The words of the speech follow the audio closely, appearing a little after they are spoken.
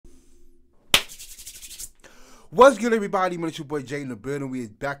What's good, everybody? Man, it's your boy Jay in the building. We is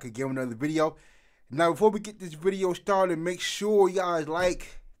back again with another video. Now, before we get this video started, make sure you guys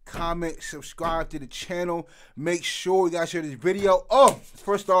like, comment, subscribe to the channel. Make sure you guys share this video. Oh,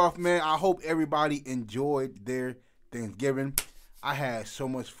 first off, man, I hope everybody enjoyed their Thanksgiving. I had so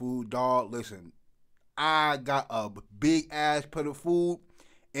much food, dog. Listen, I got a big ass plate of food,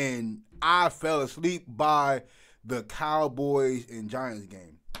 and I fell asleep by the Cowboys and Giants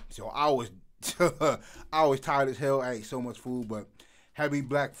game. So I was tired as hell. I ate so much food, but happy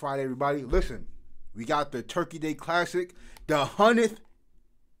Black Friday, everybody. Listen, we got the Turkey Day Classic, the 100th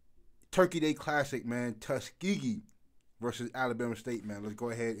Turkey Day Classic, man. Tuskegee versus Alabama State, man. Let's go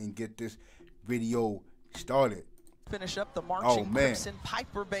ahead and get this video started. Finish up the marching Crimson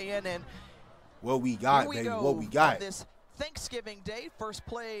Piper Band, and what we got, baby, what we got. This Thanksgiving Day, first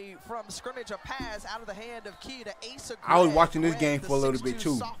play from scrimmage, a pass out of the hand of Key to Asa. I was watching this game for a little bit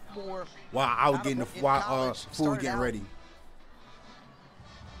too, while I was getting the food getting ready.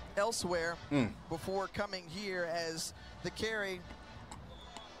 Elsewhere before coming here as the carry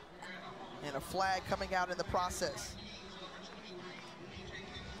and a flag coming out in the process.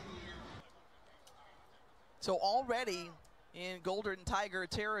 So already in Golden Tiger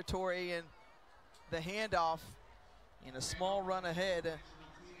territory, and the handoff in a small run ahead, a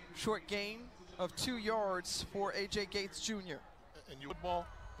short gain of 2 yards for A.J. Gates Jr.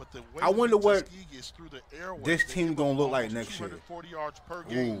 I wonder what this team gonna look like next year. 240 yards per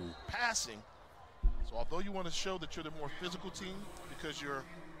game passing. So although you want to show that you're the more physical team because you're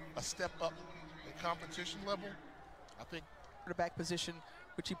a step up in competition level, I think quarterback position,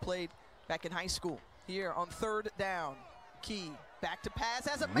 which he played back in high school. Here on third down, Key back to pass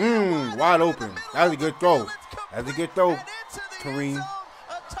as a man wide open. That was a good throw. That's a good throw, Kareem.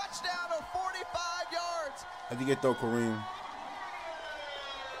 A touchdown of 45 yards. That's a good throw, Kareem.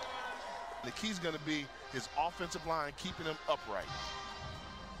 The key's going to be his offensive line keeping him upright.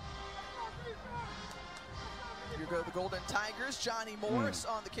 Here go the Golden Tigers. Johnny Morris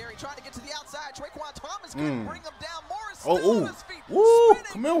on the carry, trying to get to the outside. Traquan Thomas couldn't bring him down. Morris still on his feet,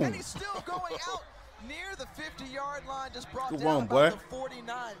 come on. And he's still going out near the 50-yard line. Just brought Good down one, about the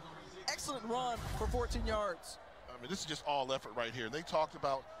 49. Excellent run for 14 yards. I mean, this is just all effort right here. They talked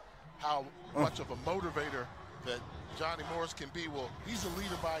about how much of a motivator that Johnny Morris can be. Well, he's a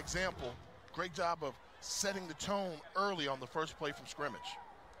leader by example. Great job of setting the tone early on the first play from scrimmage.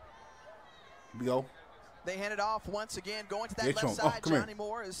 Here we go. They hand it off once again, going to that left side. Johnny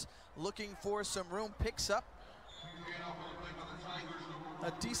Moore is looking for some room, picks up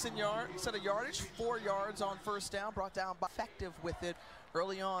a decent set of yardage, 4 yards on first down, brought down by effective with it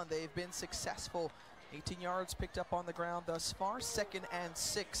early on. They've been successful. 18 yards picked up on the ground thus far, 2nd and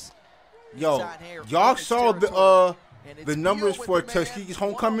 6. Yo, y'all saw the numbers for Tuskegee's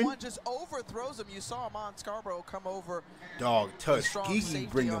homecoming? One just overthrows him. You saw Amon Scarborough come over. Dog, Tuskegee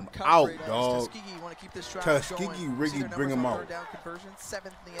bring him out, dog. Tuskegee really bring him out.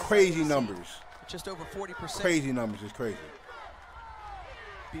 Crazy numbers. Just over 40%. Crazy numbers is crazy.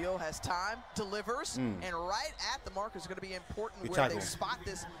 Beal has time, delivers, and right at the mark is going to be important where they spot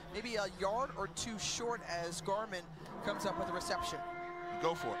this. Maybe a yard or 2 short as Garmin comes up with a reception.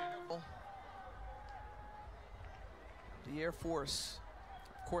 Go for it. The Air Force,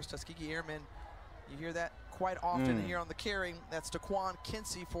 of course, Tuskegee Airmen. You hear that quite often here on the carry. That's Daquan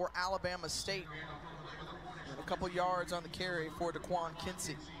Kinsey for Alabama State. And a couple yards on the carry for Daquan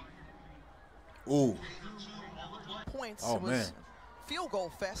Kinsey. Ooh. Points. It was field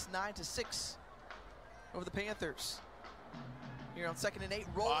goal fest, 9-6 over the Panthers. Here on 2nd and 8,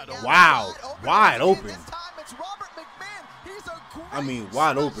 rolling out. Wow, wide open. This time it's Robert McMahon. He's a great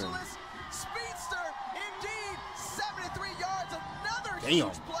wide open. Speedster, indeed. 73 yards, another Damn.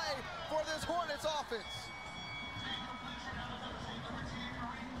 huge play for this Hornets offense.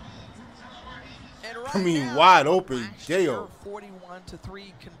 And right now, wide open, jail.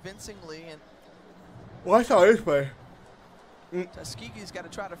 41-3 convincingly, and I saw this play. Tuskegee's got to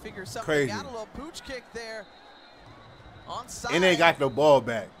try to figure something out. A little pooch kick there. Onside. And they got the ball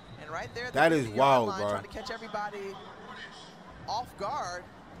back. And right there, that is wild, bro. Trying to catch everybody off guard.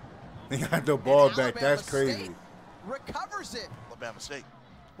 They got the ball back. That's crazy. State recovers it. Alabama State.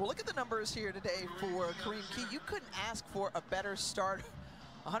 Well, look at the numbers here today for Kareem Key. You couldn't ask for a better start.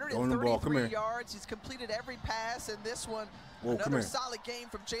 133 yards. He's completed every pass, and this one, another solid game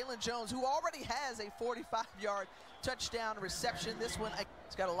from Jalen Jones, who already has a 45-yard touchdown reception. This one,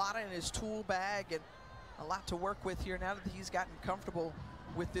 he's got a lot in his tool bag and a lot to work with here now that he's gotten comfortable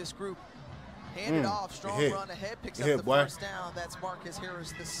with this group. Handed off, strong run ahead, picks up the first down. That's Marcus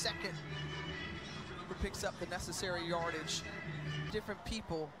Harris, the second, who picks up the necessary yardage. Different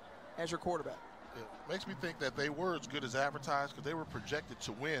people as your quarterback. It makes me think that they were as good as advertised because they were projected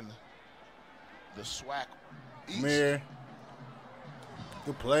to win the SWAC East. Man,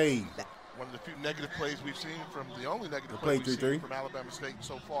 good play. One of the few negative plays we've seen from the only negative play we've seen from Alabama State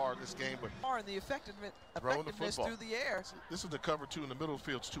so far in this game. But the effectiveness the through the air. This is the cover two in the middle of the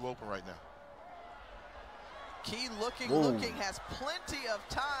field. It's too open right now. Key looking, has plenty of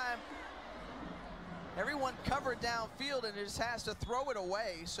time. Everyone covered downfield and just has to throw it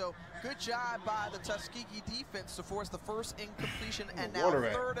away. So good job by the Tuskegee defense to force the first incompletion and now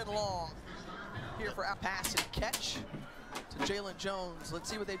 3rd and long here for a pass and catch to Jalen Jones. Let's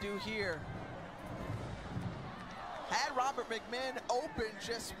see what they do here. Had Robert McMinn open,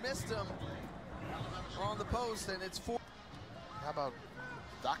 just missed him on the post, and it's 4. How about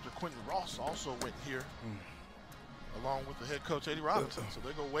Dr. Quentin Ross also went here along with the head coach Eddie Robinson, so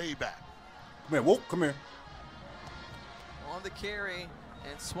they go way back. Come here, whoa, come here. On the carry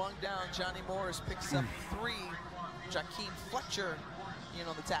and swung down, Johnny Morris picks up 3. Jakeem Fletcher in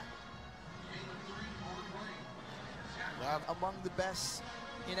on the tackle. Among the best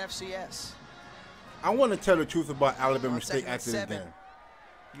in FCS. I want to tell the truth about Alabama State after this game.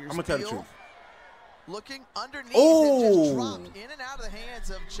 I'm going to tell the truth. Looking underneath and just dropped in and out of the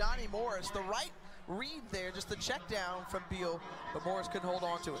hands of Johnny Morris. The right read there, just the check down from Beal, but Morris couldn't hold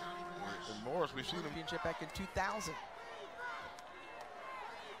on to it. And Morris, we've seen him championship back in 2000.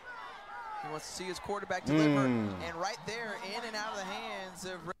 He wants to see his quarterback deliver, and right there, in and out of the hands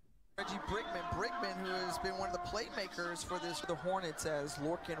of Reggie Brigman. Brigman, who has been one of the playmakers for the Hornets, as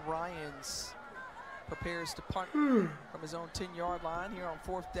Lorcan Ryans prepares to punt from his own 10-yard line here on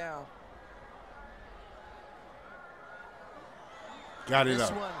 4th down. Got it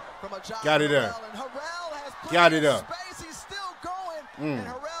up. Got it up. And Harrell has got it up. Space. He's still going, and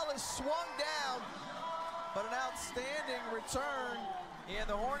Harrell is swung down. But an outstanding return, and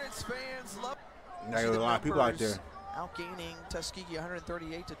the Hornets fans love. There's a lot of people out there. Outgaining Tuskegee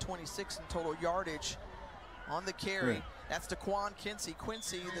 138-26 in total yardage on the carry. That's DeQuan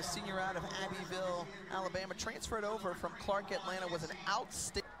Quincy, the senior out of Abbeville, Alabama, transferred over from Clark, Atlanta, was an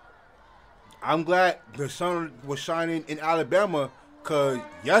outstanding. I'm glad the sun was shining in Alabama, because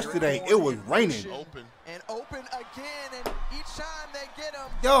yesterday it was raining. Open. And open again, and each time they get him.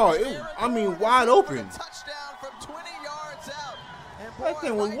 Yo, I mean, wide open. Touchdown from 20 yards out. And boy, that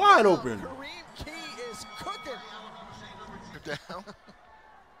thing was wide open. Kareem Key is cooking. Down.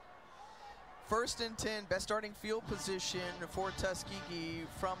 1st and 10, best starting field position for Tuskegee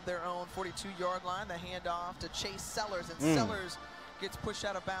from their own 42-yard line. The handoff to Chase Sellers, and Sellers gets pushed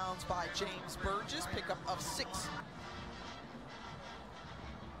out of bounds by James Burgess, pickup of 6.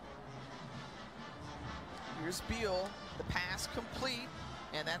 Here's Beal, the pass complete,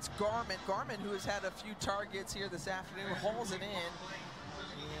 and that's Garment. Garment, who has had a few targets here this afternoon, hauls it in.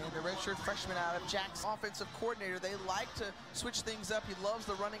 And the redshirt freshman out of Jackson, offensive coordinator, they like to switch things up. He loves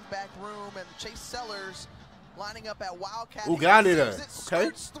the running back room, and Chase Sellers lining up at Wildcat. Who got it? Okay.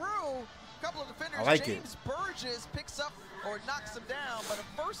 Skirts through a couple of defenders. I like James Burgess picks up or knocks him down, but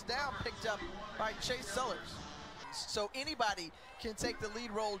a 1st down picked up by Chase Sellers. So anybody can take the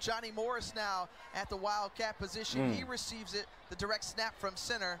lead role. Johnny Morris now at the Wildcat position. He receives it, the direct snap from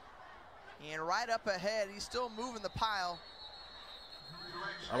center. And right up ahead, he's still moving the pile.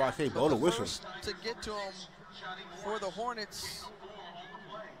 I about to say, blow the whistle. To get to him for the Hornets.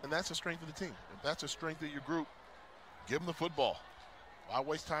 And that's the strength of the team. If that's the strength of your group, give them the football. Why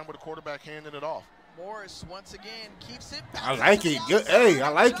waste time with a quarterback handing it off? Morris once again keeps it. I like it. Good. Hey, I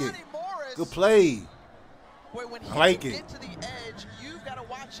like it. Good play. Boy, when I like it. Get to the edge, you've got to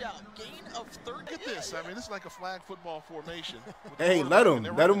watch out. Gain of 30. Look at this. I mean, this is like a flag football formation. Hey, let him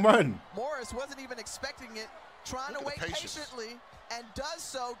run. Morris wasn't even expecting it, trying to wait patiently, and does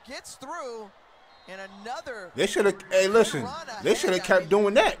so, gets through, and another. They should have. Hey, listen. They should have kept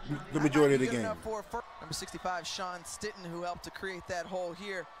doing that the majority of the game. Number 65, Sean Stitton, who helped to create that hole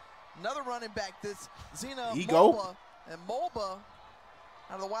here. Another running back, this Zena Moba, and Moba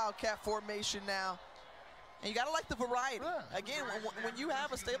out of the Wildcat formation now. And you got to like the variety. Yeah. Again, when you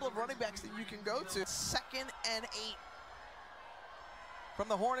have a stable of running backs that you can go to. 2nd and 8 from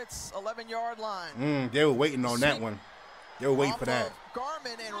the Hornets' 11-yard line. They were waiting on that one. They were waiting for that.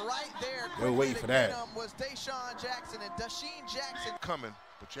 Garmin, and right there, they were waiting for that. Was Deshaun Jackson, and Dasheen Jackson coming,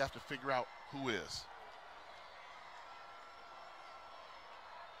 but you have to figure out who is.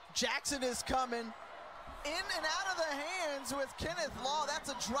 Jackson is coming in and out of the hands with Kenneth Law. That's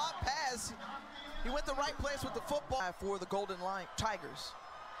a drop pass. He went the right place with the football for the Golden Line Tigers.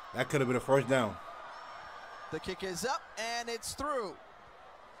 That could have been a 1st down. The kick is up, and it's through.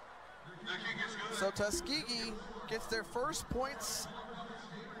 So Tuskegee gets their first points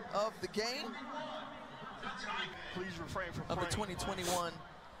of the game. Please refrain from of the 2021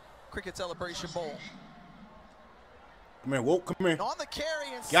 Cricket Celebration Bowl. Come here, Woke, come here. And on the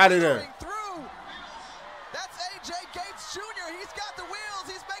carry and got it there. Through. That's A.J. Gates Jr. He's got the wheels.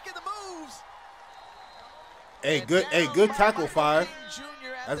 He's making the moves. Hey, good tackle, Fire.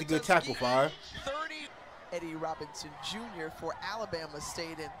 That's a good tackle, Fire. 30. Eddie Robinson Jr. for Alabama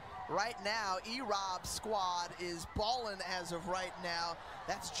State. And right now, E-Rob's squad is balling as of right now.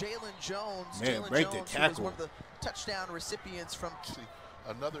 That's Jalen Jones. Man, Jalen break Jones, the who was tackle. one of the touchdown recipients from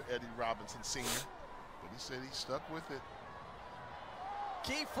another Eddie Robinson senior, but he said he stuck with it.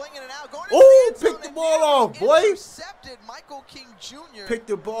 Key flinging it out, going oh, pick the ball off, boy. Intercepted Michael King Jr. Pick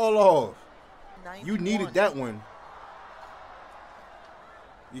the ball off. 91. You needed that one.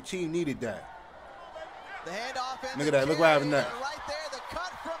 Your team needed that. The handoff and look at that. Look what happened there. Right there, the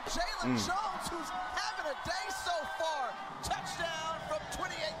cut from Jalen Jones, who's having a day so far. Touchdown from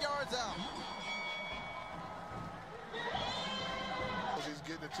 28 yards out. He's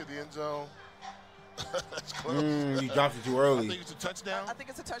getting into the end zone. That's close. He dropped it too early. I think it's a touchdown. I think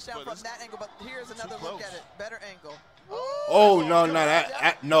it's a touchdown from that angle, but here's another look at it. Better angle. Oh, no, no,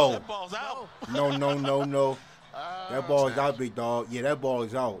 no. That ball's out. No. That ball is out, big dog. Yeah, that ball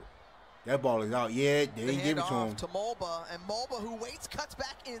is out. That ball is out. Yeah, they didn't give it to him. To Mulba, and Mulba, who waits, cuts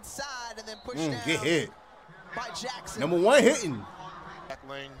back inside, and then pushed down. Get hit. By Jackson. Number one hitting. Back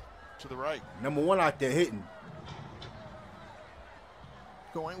lane to the right. Number one out there hitting.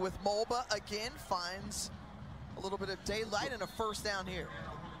 Going with Mulba again, finds a little bit of daylight and a first down here.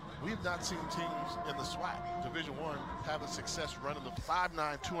 We have not seen teams in the SWAC Division I having success running the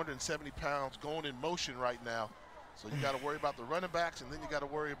 5'9", 270 pounds, going in motion right now. So you got to worry about the running backs, and then you got to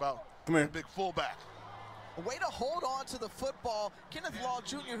worry about the big fullback. A way to hold on to the football. Kenneth Law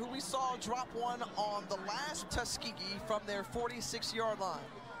Jr., who we saw drop one on the last Tuskegee from their 46-yard line.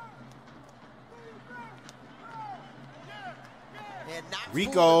 And not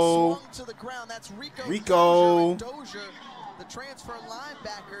Rico swung to the ground. That's Rico Dozier, the transfer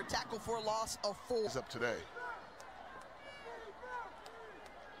linebacker, tackle for a loss of 4. Is up today.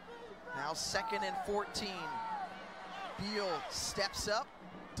 Now 2nd and 14. Beal steps up,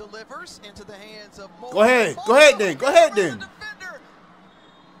 delivers into the hands of Mulba. Go ahead then.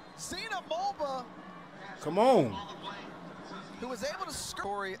 Cena Mulba. Come on. Who was able to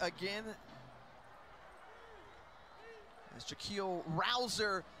score again. As Jaquil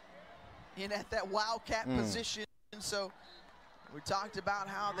Rouser in at that wildcat position. So we talked about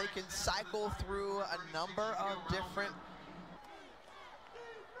how they can cycle through a number of different,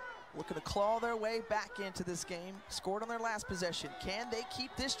 looking to claw their way back into this game. Scored on their last possession. Can they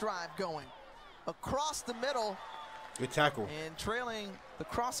keep this drive going? Across the middle. Good tackle. And trailing the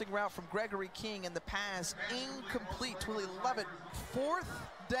crossing route from Gregory King, and the pass incomplete to 11. 4th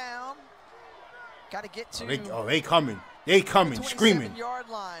down. Got to get to. They coming. They coming, screaming. Yard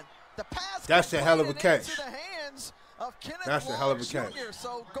line. The pass. That's a hell of a catch. Into the hands of Kenneth That's a hell of a catch. Jr.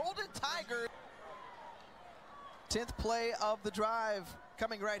 So Golden Tiger. 10th play of the drive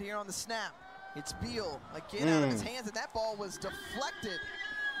coming right here on the snap. It's Beal again out of his hands, and that ball was deflected.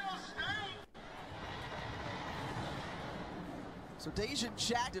 So Dejan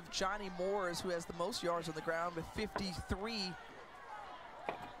Jack of Johnny Moores, who has the most yards on the ground with 53.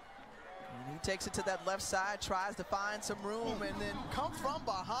 And he takes it to that left side, tries to find some room, and then come from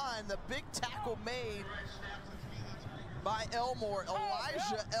behind. The big tackle made by Elmore,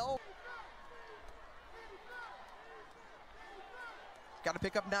 Elijah Elmore. Got to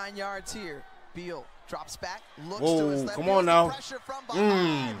pick up 9 yards here. Beal drops back, looks to his left. Come on now. Pressure from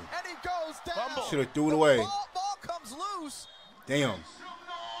behind, and he goes down. Should have threw it away. Ball comes loose. Damn.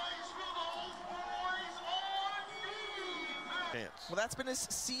 Well, that's been his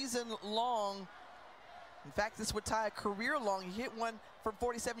season long. In fact, this would tie a career long. He hit one from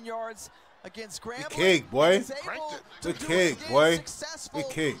 47 yards against Grambling. Good kick, boy. Good kick, boy. Good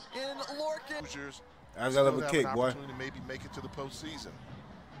kick. In Lorkin. That's a hell of a kick, boy. To maybe make it to the postseason.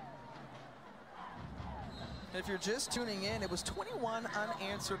 If you're just tuning in, it was 21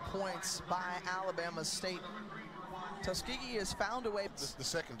 unanswered points by Alabama State. Tuskegee has found a way. The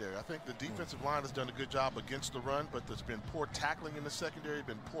secondary. I think the defensive line has done a good job against the run, but there's been poor tackling in the secondary,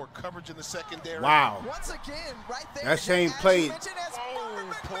 been poor coverage in the secondary. Wow. Once again, right there. That same play.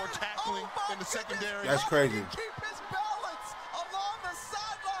 Poor tackling in the secondary. That's crazy. Keep his balance along the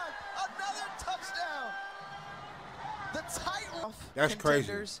sideline. Another touchdown. The tight. That's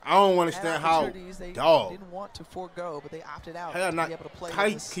crazy. I don't understand how they dog didn't want to forego, but they opted out to be able to play. How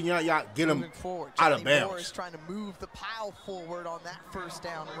can y'all get him out of bounds? Morris trying to move the pile forward on that first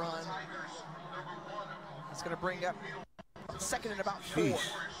down run. It's going to bring up 2nd and about 4. Jeez.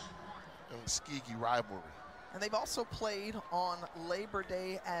 Tuskegee rivalry. And they've also played on Labor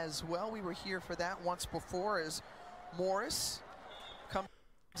Day as well. We were here for that once before as Morris comes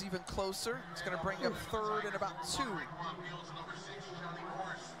even closer. It's going to bring up third and about 2.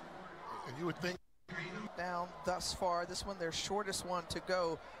 And you would think down thus far. This one, their shortest one to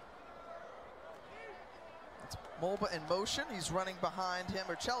go. It's Mulba in motion. He's running behind him,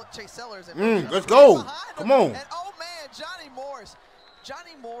 or Chase Sellers in motion. Let's go. Come on. And oh man, Johnny Morris.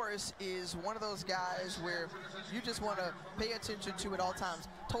 Johnny Morris is one of those guys where you just want to pay attention to at all times.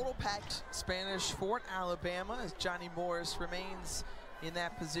 Total packed Spanish Fort, Alabama, as Johnny Morris remains in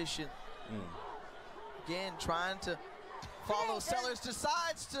that position. Again, trying to follow Sellers,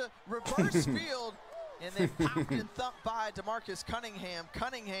 decides to reverse field, and then popped and thumped by DeMarcus Cunningham.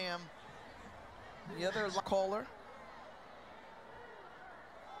 Cunningham, the other caller.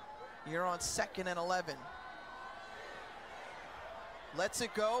 You're on 2nd and 11. Lets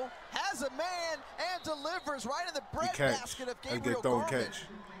it go, has a man, and delivers right in the breadbasket of Gabriel Garvin.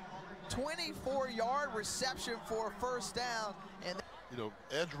 24-yard reception for a first down. And you know,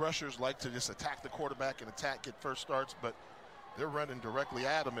 edge rushers like to just attack the quarterback and get first starts, but they're running directly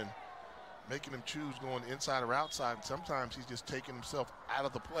at him and making him choose going inside or outside. And sometimes he's just taking himself out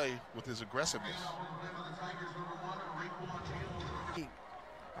of the play with his aggressiveness.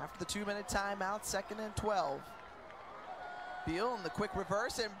 After the 2-minute timeout, 2nd and 12. Beal in the quick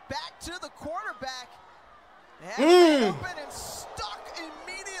reverse and back to the quarterback. And open and stuck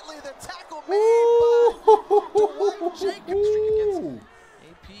immediately. The tackle made by Dwight Jacobs.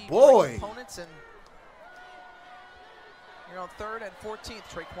 AP boy. Opponents, and you're on 3rd and 14th.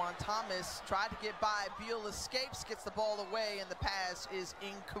 Traquan Thomas tried to get by. Beal escapes, gets the ball away, and the pass is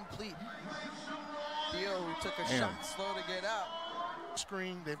incomplete. Beal, who took a shot, slow to get up.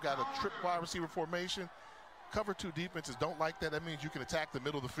 Screen, they've got a trip wide receiver formation. Cover 2 defenses don't like that. That means you can attack the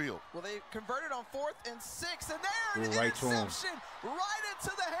middle of the field. Well, they converted on 4th and 6, and there an interception right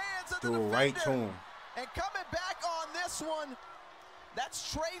into the hands of the defender. Right to him. And coming back on this one,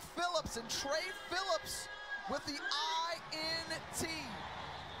 that's Trey Phillips, and Trey Phillips with the INT.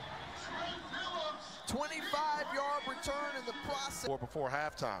 25-yard return in the process. Or before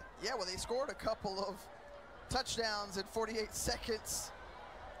halftime. Yeah, well, they scored a couple of touchdowns in 48 seconds.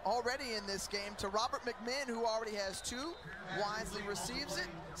 Already in this game to Robert McMinn, who already has 2, wisely receives it,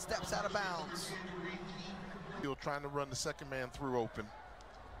 steps out of bounds. Trying to run the second man through open.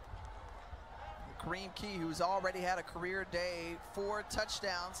 Kareem Key, who's already had a career day, 4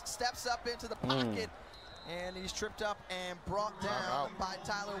 touchdowns, steps up into the pocket, and he's tripped up and brought down by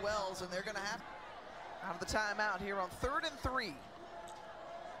Tyler Wells, and they're going to have out of the timeout here on 3rd and 3.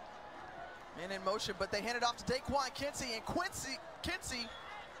 And in motion, but they hand it off to Daquan Kinsey, and Kinsey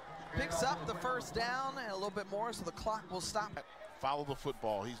picks up the first down and a little bit more, so the clock will stop. Follow the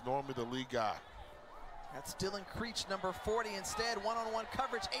football. He's normally the lead guy. That's Dylan Creech, number 40. Instead, one-on-one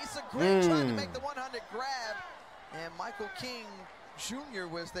coverage. Asa Green trying to make the 100 grab, and Michael King Jr.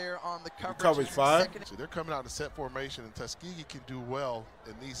 was there on the coverage. Coverage 5. So they're coming out of set formation, and Tuskegee can do well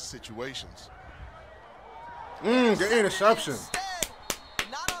in these situations. The interception. Instead,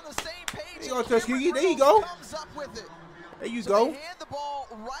 not on the same page. There you go, Tuskegee. There you go. Comes up with it. There you so go. They hand the ball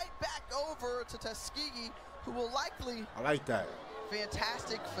right back over to Tuskegee, who will likely. I like that.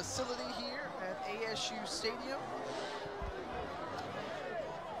 Fantastic facility here at ASU Stadium.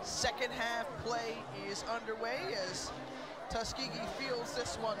 Second half play is underway as Tuskegee fields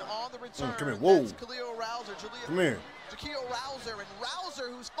this one on the return. Come here, whoa. That's Khalil Rouser. Come here. Jaquil Rouser, and Rouser,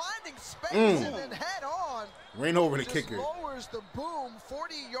 who's finding space and then head on. Rain over the just kicker. Lowers the boom.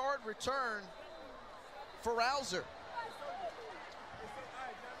 40-yard return for Rouser.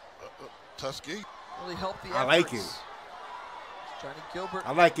 Tuskegee. Really helped the efforts. I like it. Johnny Gilbert.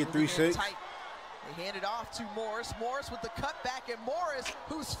 I like it, 3-6. They hand it off to Morris. Morris with the cutback, and Morris,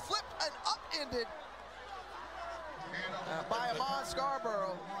 who's flipped and upended by Amon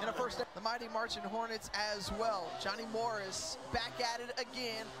Scarborough in a first down. The mighty Marching Hornets as well. Johnny Morris back at it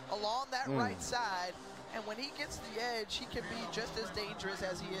again along that right side. And when he gets the edge, he can be just as dangerous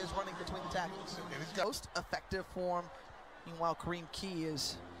as he is running between the tackles. Most effective form. Meanwhile, Kareem Key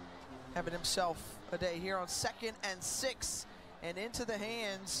is having himself a day here on 2nd and 6. And into the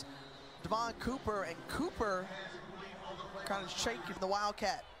hands, Devon Cooper, and Cooper kind of shaking the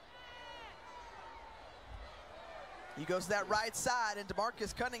Wildcat. He goes to that right side, and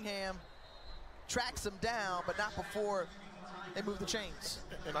DeMarcus Cunningham tracks him down, but not before they move the chains.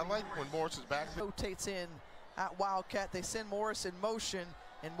 And I like when Morris is back. Rotates in at Wildcat. They send Morris in motion,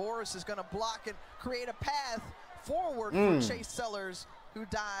 and Morris is going to block and create a path forward for Chase Sellers, who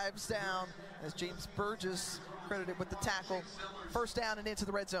dives down as James Burgess credited with the tackle. First down and into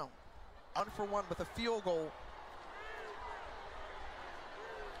the red zone. 1-for-1 with a field goal.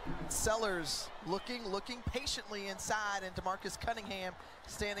 Sellers looking patiently inside, and DeMarcus Cunningham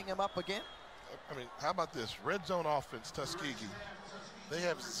standing him up again. I mean, how about this? Red zone offense, Tuskegee. They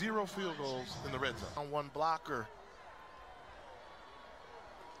have 0 field goals in the red zone. On one blocker.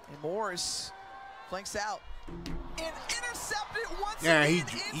 And Morris flanks out. And intercepted once again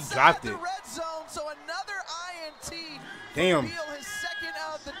he dropped the it. Red zone, so another INT. Damn. His second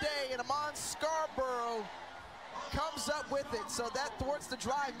of the day, and Amon Scarborough comes up with it, so that thwarts the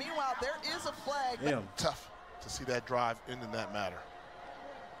drive. Meanwhile, there is a flag. Damn. Tough to see that drive end in that matter.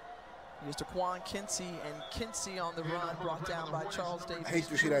 Here's Daquan Kinsey, and Kinsey on the run, brought down by Charles Davis. I hate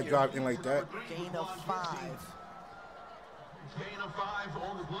to see that drive in like that. Gain of 5. Gain of 5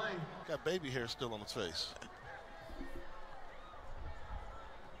 on the play. Got baby hair still on his face.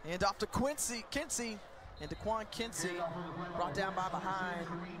 And off to Kinsey, and Daquan Kinsey brought down by behind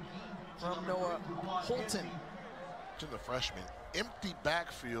from Noah Holton. To the freshman, empty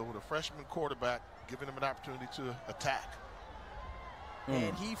backfield with a freshman quarterback giving him an opportunity to attack.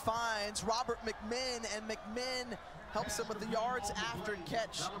 And he finds Robert McMinn, and McMinn helps him with the yards after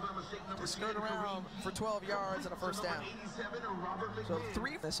catch to skirt around for 12 yards and a first down. So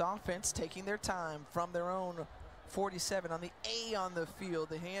 3 this offense taking their time from their own 47 on the A on the field.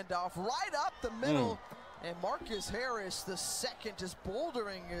 The handoff right up the middle. And Marcus Harris, the second, just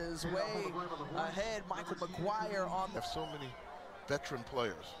bouldering his way ahead. Michael McGuire on the... Have so many veteran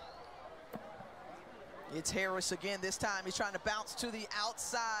players. It's Harris again. This time he's trying to bounce to the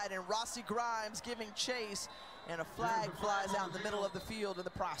outside, and Rossi Grimes giving chase, and a flag flies out in the middle of the field in the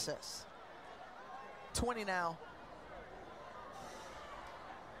process. 20 now.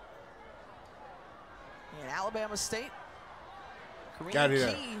 And Alabama State.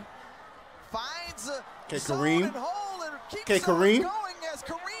 Kareem Key finds a Kareem. hole and keeps Kareem. going as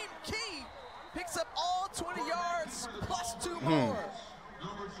Kareem Key picks up all 20 yards plus 2 more.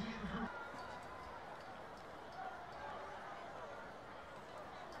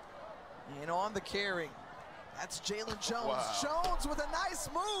 And on the carry, that's Jalen Jones. Wow. Jones with a nice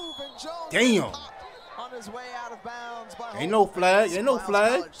move, and Jones Damn. on his way out of bounds by Ain't no flag. Ain't no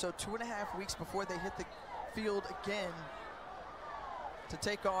flag. So 2.5 weeks before they hit the field again to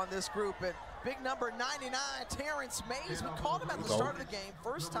take on this group. And big number 99, Terrence Mays. We called him at the start of the game.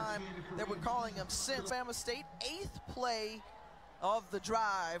 First time that we're calling him since. Bama State, 8th play of the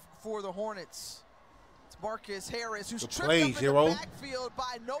drive for the Hornets. It's Marcus Harris, who's tripped up in the backfield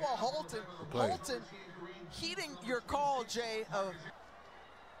by Noah Holton. Holton heeding your call, Jay, of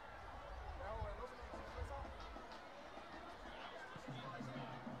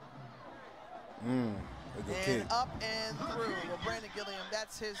And up and through. Well, Brandon Gilliam,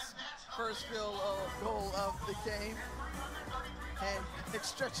 that's his first field goal of the game. And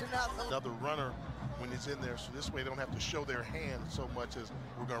stretching out another runner when he's in there, so this way they don't have to show their hand so much as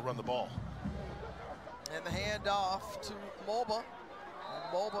we're going to run the ball. And the handoff to Mulba.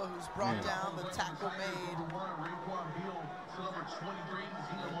 And Mulba, who's brought down the tackle made.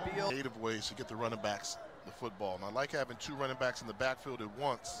 Creative ways to get the running backs the football. And I like having 2 running backs in the backfield at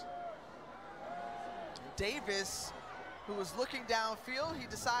once. Davis, who was looking downfield, he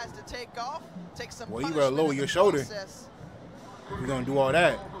decides to take off, take some well, you gotta lower your shoulder. We're gonna do all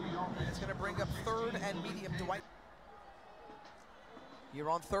that. And it's gonna bring up 3rd and medium. Dwight. You're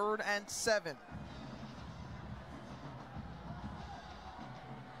on 3rd and 7.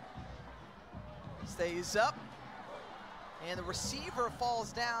 Stays up, and the receiver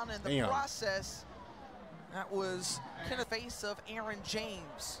falls down in the process. That was in the face of Aaron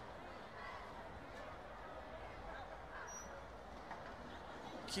James.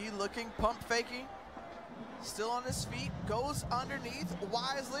 Key looking, pump faking, still on his feet, goes underneath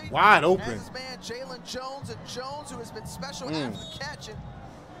wisely. Wide open. Has his man Jalen Jones, and Jones, who has been special after the catch, and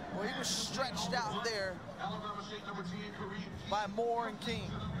well, he was stretched out there by Moore and King.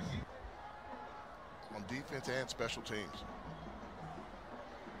 On defense and special teams.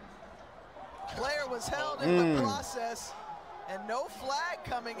 Player was held in the process, and no flag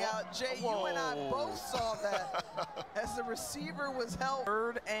coming out. Jay, you and I both saw that as the receiver was held.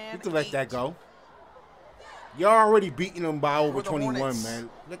 3rd and 8. You can let that go. You're already beating them by over 21, man.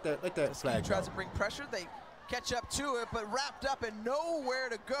 Let that flag go. Tries to bring pressure. They catch up to it, but wrapped up and nowhere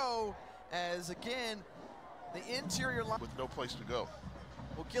to go. As again, the interior line with no place to go.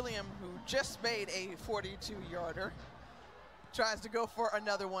 Well, Gilliam, who just made a 42-yarder, tries to go for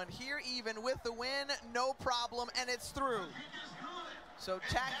another one here, even with the win, no problem, and it's through. So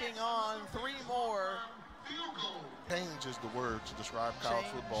tacking on 3 more. Change is the word to describe college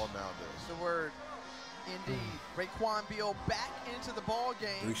football nowadays. The word. Indeed. Raekwon Beal back into the ball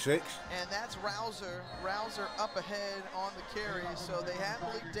game. 3-6. And that's Rouser. Rouser up ahead on the carry. So they have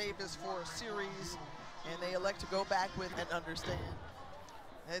Malik Davis for a series, and they elect to go back with and understand.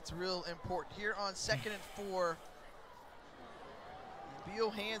 It's real important. Here on 2nd and 4, Beal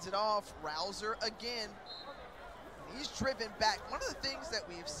hands it off. Rouser again. He's driven back. One of the things that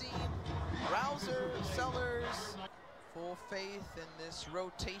we've seen, Rouser, Sellers, full faith in this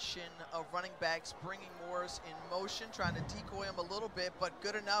rotation of running backs, bringing Morris in motion, trying to decoy him a little bit, but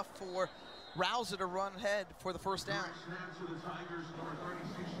good enough for Rouser to run ahead for the first down.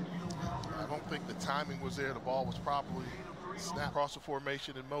 I don't think the timing was there. The ball was properly snapped across the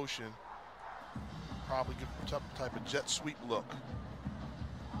formation in motion. Probably give some type of jet sweep look.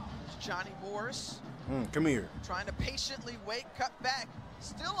 It's Johnny Morris. Come here. Trying to patiently wait, cut back,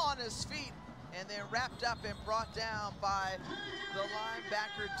 still on his feet, and then wrapped up and brought down by the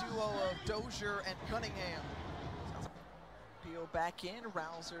linebacker duo of Dozier and Cunningham. Beal back in,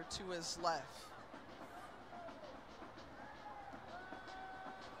 Rouser to his left.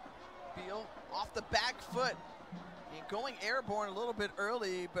 Beal off the back foot and going airborne a little bit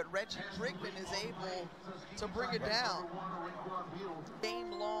early, but Reggie Brigman is able to bring it down.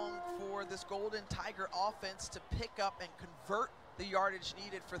 Game long for this Golden Tiger offense to pick up and convert the yardage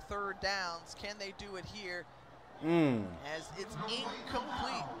needed for 3rd downs. Can they do it here? As it's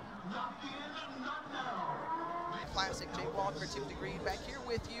incomplete. Classic. Jay Walker, Tiffany Green back here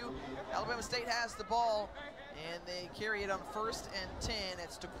with you. Alabama State has the ball, and they carry it on 1st and 10.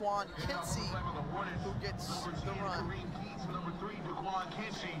 It's Daquan Kinsey who gets the run.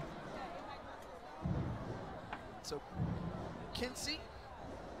 So Kinsey,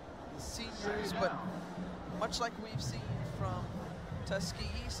 the seniors, but much like we've seen from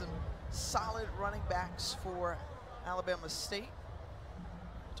Tuskegee, some solid running backs for Alabama State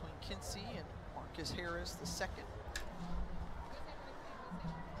between Kinsey and Marcus Harris the second.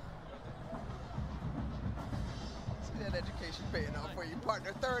 See that education paying off for you,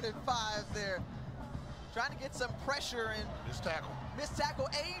 partner. 3rd and 5 there. Trying to get some pressure in. Missed tackle. Missed tackle.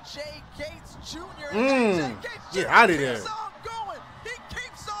 A.J. Gates Jr. Get Jr. out of there. Keeps on going. He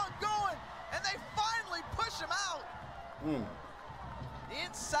keeps on going. And they finally push him out.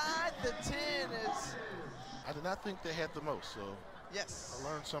 Inside the 10 is. I did not think they had the most, so. Yes. I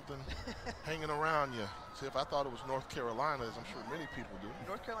learned something hanging around you. See, if I thought it was North Carolina, as I'm sure many people do.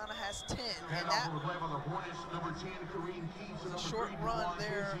 North Carolina has 10, and that was a short run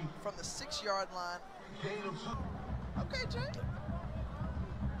there from the 6-yard line. Okay, Jay.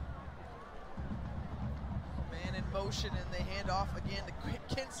 Man in motion, and they hand off again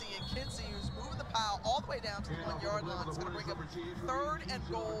to Kinsey, and Kinsey, who's moving the pile all the way down to the 1-yard line, is going to bring up 3rd and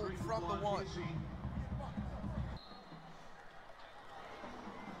goal from the 1.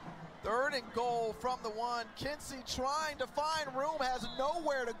 3rd and goal from the 1. Kinsey trying to find room, has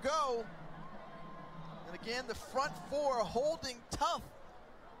nowhere to go. And again, the front 4 holding tough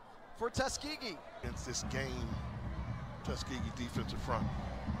for Tuskegee. Against this game, Tuskegee defensive front.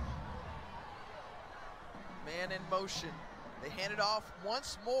 Man in motion. They hand it off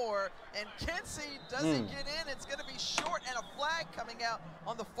once more, and Kinsey doesn't get in. It's going to be short, and a flag coming out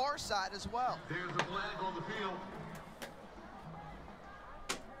on the far side as well. There's a flag on the field.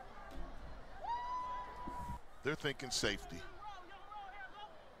 They're thinking safety.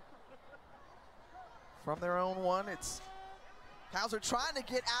 From their own 1, it's Hauser trying to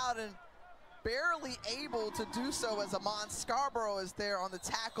get out and barely able to do so as Amon Scarborough is there on the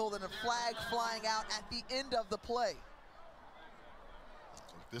tackle, and a flag flying out at the end of the play.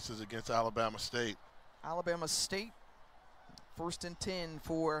 This is against Alabama State. Alabama State, 1st and 10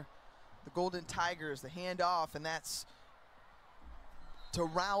 for the Golden Tigers. The handoff, and that's to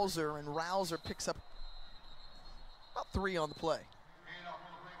Rouser, and Rouser picks up about 3 on the play.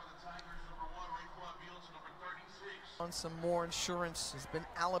 On some more insurance has been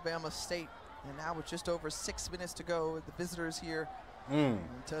Alabama State, and now with just over 6 minutes to go, the visitors here in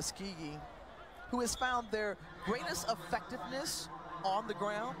Tuskegee, who has found their greatest effectiveness on the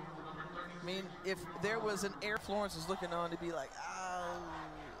ground. I mean, if there was an air, Florence is looking on to be like, oh.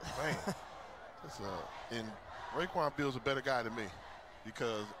 Man, and Raekwon Beal's a better guy than me,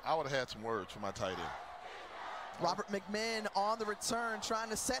 because I would have had some words for my tight end. Robert McMinn on the return, trying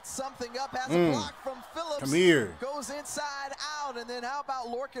to set something up, has a block from Phillips. Come here. Goes inside out, and then how about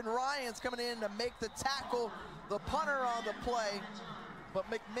Lorcan Ryan's coming in to make the tackle, the punter on the play. But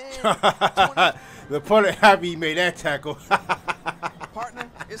McMinn. The punter happy he made that tackle. Partner,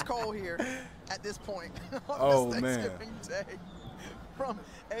 it's cold here at this point on Oh, this man. Thanksgiving Day from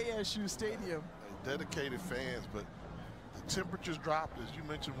ASU Stadium. Dedicated fans, but The temperatures dropped, as you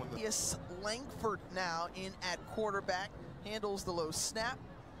mentioned. When the Langford now in at quarterback, handles the low snap.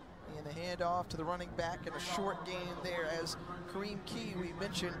 And the handoff to the running back and a short gain there as Kareem Key, we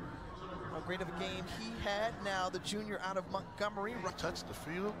mentioned how great of a game he had. Now the junior out of Montgomery. Touch the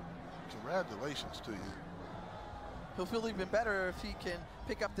field. Congratulations to you. He'll feel even better if he can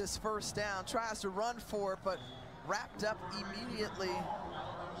pick up this first down. Tries to run for it, but wrapped up immediately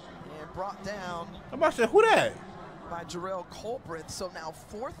and brought down. I'm about to say, who that? By Jarrell Colbrith. So now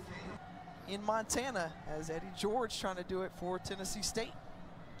 4th in Montana as Eddie George trying to do it for Tennessee State.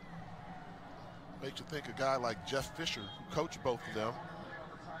 Makes you think a guy like Jeff Fisher, who coached both of them,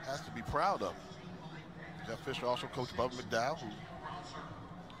 has to be proud of him. Jeff Fisher also coached Bubba McDowell, who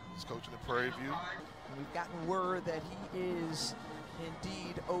is coaching at Prairie View. We've gotten word that he is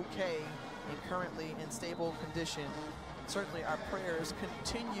indeed okay and currently in stable condition. And certainly our prayers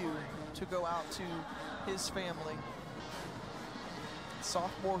continue to go out to his family.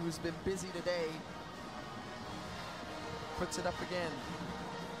 Sophomore who's been busy today puts it up again.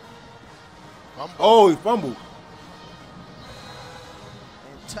 Fumble. Oh, he fumbled.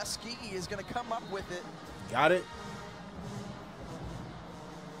 And Tuskegee is going to come up with it. Got it.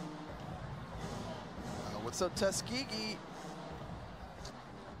 So Tuskegee.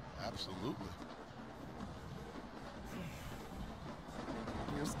 Absolutely.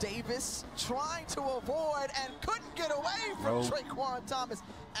 Here's Davis trying to avoid and couldn't get away from Traquan Thomas,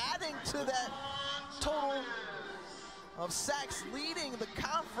 adding to that total of sacks, leading the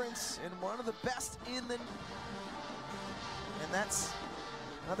conference and one of the best in the. And that's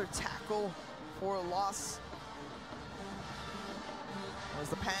another tackle for a loss. As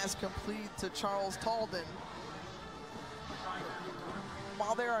the pass complete to Charles Talden.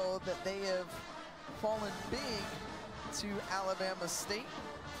 While they're that they have fallen big to Alabama State.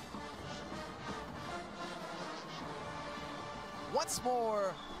 Once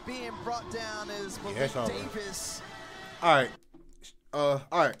more being brought down is Malik Davis. All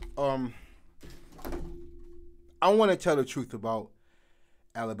right. I want to tell the truth about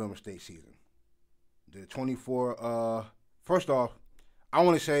Alabama State season. The 24. First off, I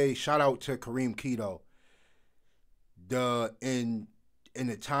want to say shout out to Kareem Key though. In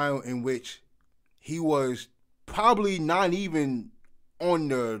the time in which he was probably not even on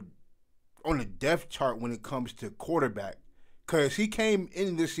the depth chart when it comes to quarterback, because he came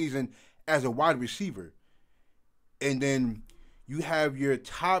in this season as a wide receiver, and then you have your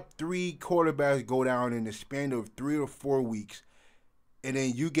top 3 quarterbacks go down in the span of 3 or 4 weeks, and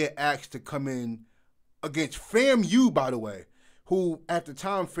then you get asked to come in against FAMU, by the way, who at the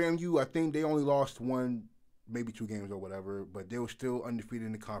time, FAMU, I think they only lost 1, maybe 2 games or whatever, but they were still undefeated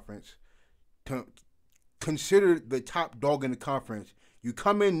in the conference. Considered the top dog in the conference. You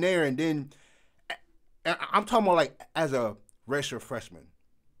come in there and then, I'm talking about like as a redshirt freshman,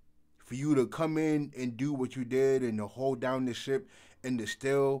 for you to come in and do what you did and to hold down the ship and to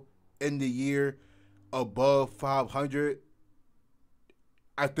still end the year above 500,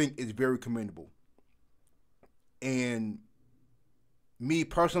 I think is very commendable. And me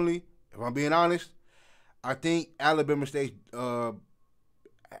personally, if I'm being honest, I think Alabama State's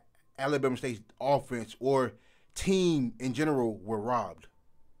offense or team in general were robbed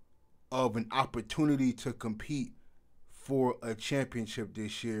of an opportunity to compete for a championship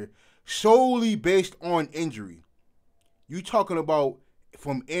this year solely based on injury. You talking about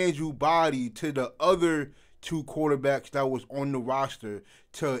from Andrew Body to the other 2 quarterbacks that was on the roster,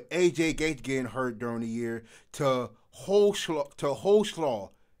 to AJ Gates getting hurt during the year, to Holslaw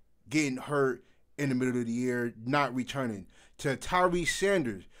getting hurt in the middle of the year, not returning, to Tyree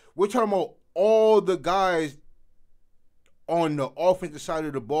Sanders. We're talking about all the guys on the offensive side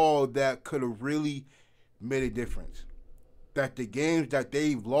of the ball that could have really made a difference. That the games that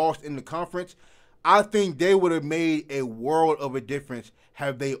they've lost in the conference, I think they would have made a world of a difference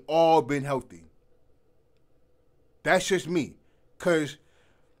had they all been healthy. That's just me. Because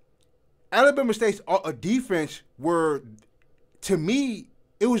Alabama State's defense were, to me,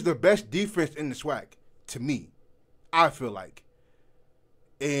 it was the best defense in the SWAC. To me, I feel like.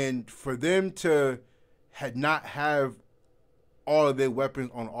 And for them to not have all of their weapons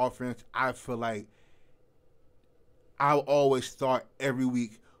on offense, I feel like I always thought every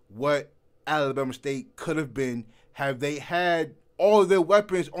week what Alabama State could have been had they had all of their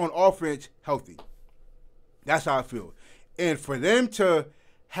weapons on offense healthy. That's how I feel. And for them to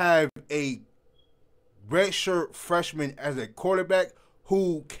have a redshirt freshman as a quarterback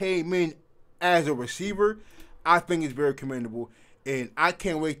who came in as a receiver, I think is very commendable. And I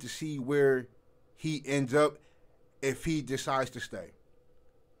can't wait to see where he ends up if he decides to stay.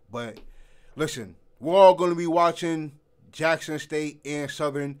 But listen, we're all going to be watching Jackson State and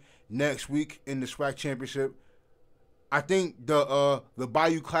Southern next week in the SWAC championship. I think the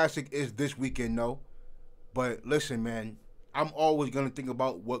Bayou Classic is this weekend, though. But listen, man, I'm always gonna think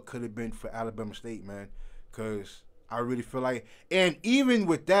about what could have been for Alabama State, man, because I really feel like, and even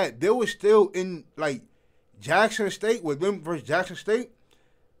with that, there was still in like Jackson State with them versus Jackson State.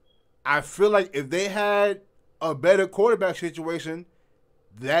 I feel like if they had a better quarterback situation,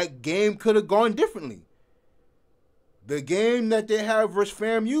 that game could have gone differently. The game that they have versus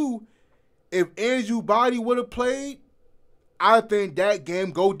FAMU, if Andrew Body would have played, I think that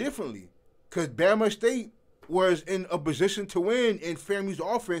game go differently. Because Bama State was in a position to win in FAMU's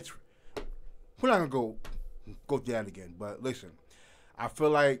offense. We're not going to go through that again. But listen, I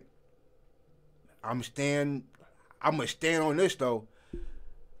feel like I'm going to stand on this, though.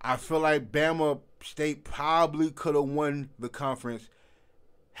 I feel like Bama State probably could have won the conference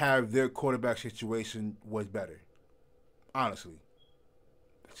have their quarterback situation was better. Honestly.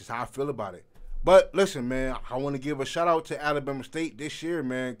 That's just how I feel about it. But listen, man, I want to give a shout out to Alabama State this year,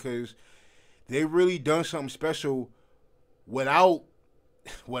 man, because they really done something special without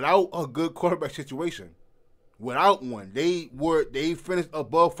a good quarterback situation. Without one. They finished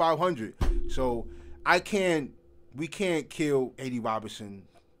above 500. So we can't kill A.D. Robinson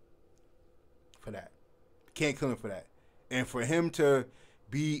for that. Can't kill him for that. And for him to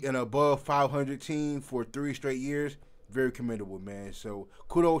be an above 500 team for 3 straight years, very commendable, man. So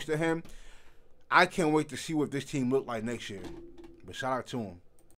kudos to him. I can't wait to see what this team look like next year. But shout out to him.